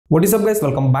What is up guys,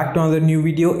 welcome back to another new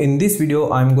video. In this video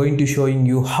I'm going to showing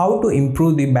you how to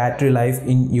improve the battery life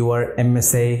in your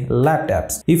MSI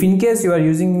laptops. If in case you are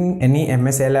using any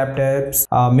MSI laptops,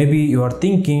 maybe you are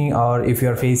thinking or if you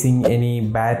are facing any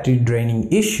battery draining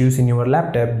issues in your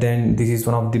laptop, then this is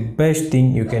one of the best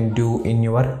thing you can do in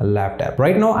your laptop.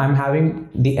 Right now I'm having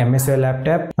the MSI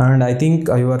laptop and I think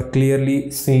you are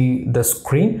clearly see the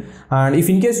screen. And if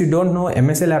in case you don't know,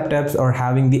 MSI laptops are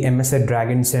having the MSI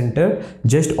Dragon Center.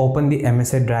 Just open the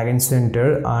MSI Dragon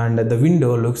Center and the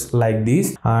window looks like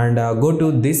this, and go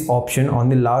to this option. On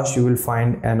the last you will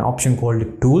find an option called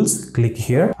tools. Click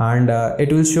here and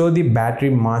it will show the battery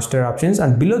master options,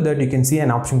 and below that you can see an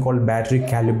option called battery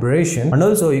calibration. And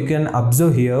also you can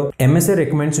observe here MSI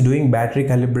recommends doing battery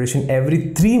calibration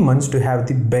every 3 months to have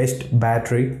the best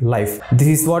battery life.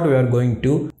 This is what we are going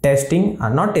to testing,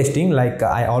 and not testing, like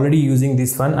I already using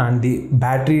this one and the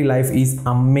battery life is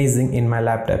amazing in my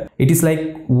laptop. It is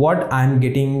like what I'm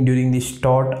getting during the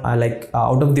start,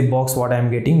 out of the box what I'm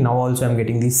getting now, also I'm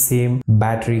getting the same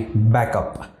battery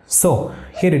backup. So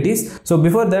here it is. So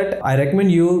before that I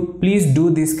recommend you please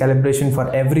do this calibration for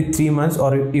every 3 months,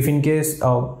 or if in case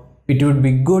it would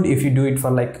be good if you do it for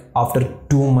like after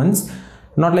 2 months.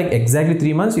 Not like exactly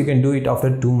 3 months, you can do it after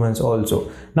 2 months also.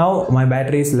 Now my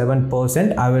battery is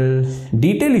 11%. I will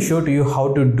detailedly show to you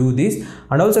how to do this.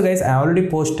 And also guys, I already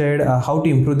posted how to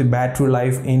improve the battery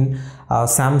life in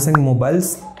Samsung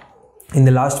mobiles in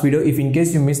the last video. If in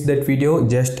case you missed that video,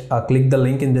 just click the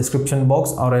link in the description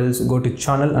box, or else go to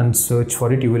channel and search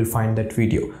for it, you will find that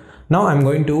video. Now I'm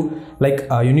going to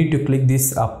you need to click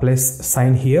this plus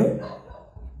sign here.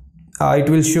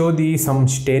 It will show the some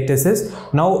statuses.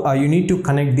 Now you need to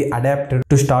connect the adapter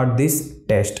to start this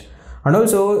test. And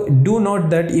also do note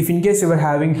that if in case you are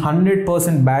having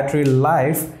 100% battery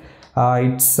life,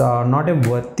 it's not a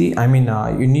worthy,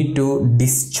 you need to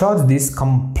discharge this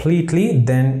completely,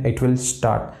 then it will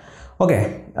start.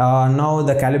 Okay, now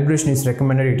the calibration is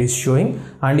recommended, it is showing.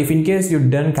 And if in case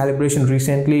you've done calibration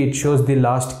recently, it shows the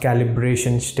last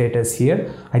calibration status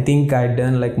here. I think I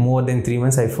done like more than 3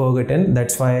 months, I forgotten.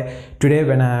 That's why today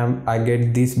when I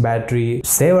get this battery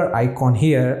saver icon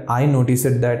here, I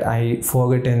noticed that I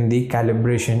forgotten the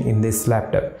calibration in this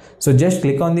laptop. So just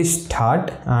click on the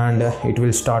start and it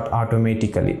will start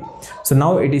automatically. So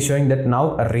now it is showing that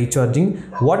now recharging.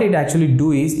 What it actually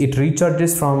do is it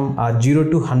recharges from 0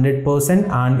 to 100%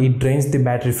 and it drains the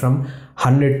battery from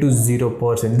 100 to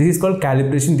 0%. This is called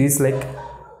calibration. This is like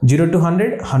 0 to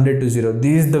 100, 100 to 0.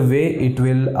 This is the way it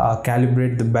will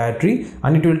calibrate the battery,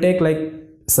 and it will take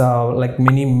like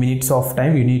many minutes of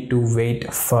time. You need to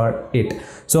wait for it.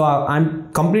 So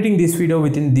I'm completing this video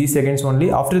within these seconds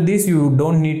only. After this you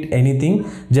don't need anything,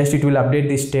 just it will update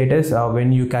the status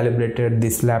when you calibrated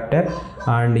this laptop,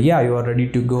 and yeah, you are ready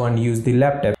to go and use the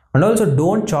laptop. And also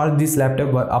don't charge this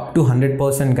laptop up to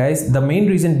 100% guys. The main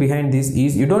reason behind this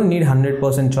is you don't need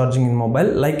 100% charging in mobile.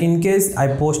 Like in case I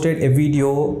posted a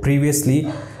video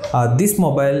previously, this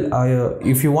mobile,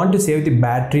 if you want to save the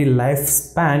battery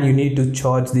lifespan, you need to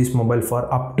charge this mobile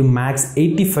for up to max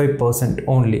 85%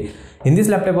 only. In this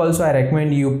laptop also I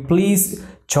recommend you please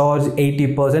charge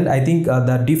 80%. I think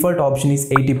the default option is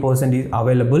 80% is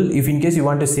available. If in case you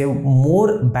want to save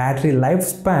more battery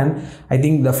lifespan, I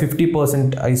think the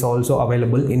 50% is also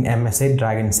available in MSI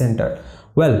Dragon Center.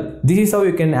 Well, this is how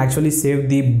you can actually save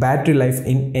the battery life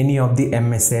in any of the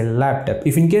MSI laptop.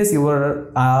 If in case you were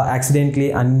accidentally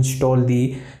uninstall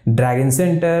the Dragon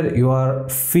Center, you are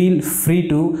feel free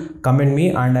to comment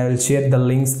me and I will share the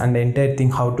links and the entire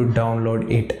thing how to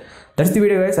download it. That's the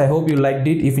video guys. I hope you liked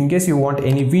it. If in case you want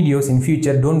any videos in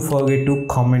future, don't forget to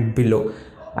comment below.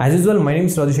 As usual, my name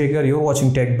is Rajashekar. You're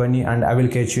watching Tech Bunny and I will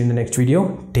catch you in the next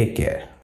video. Take care.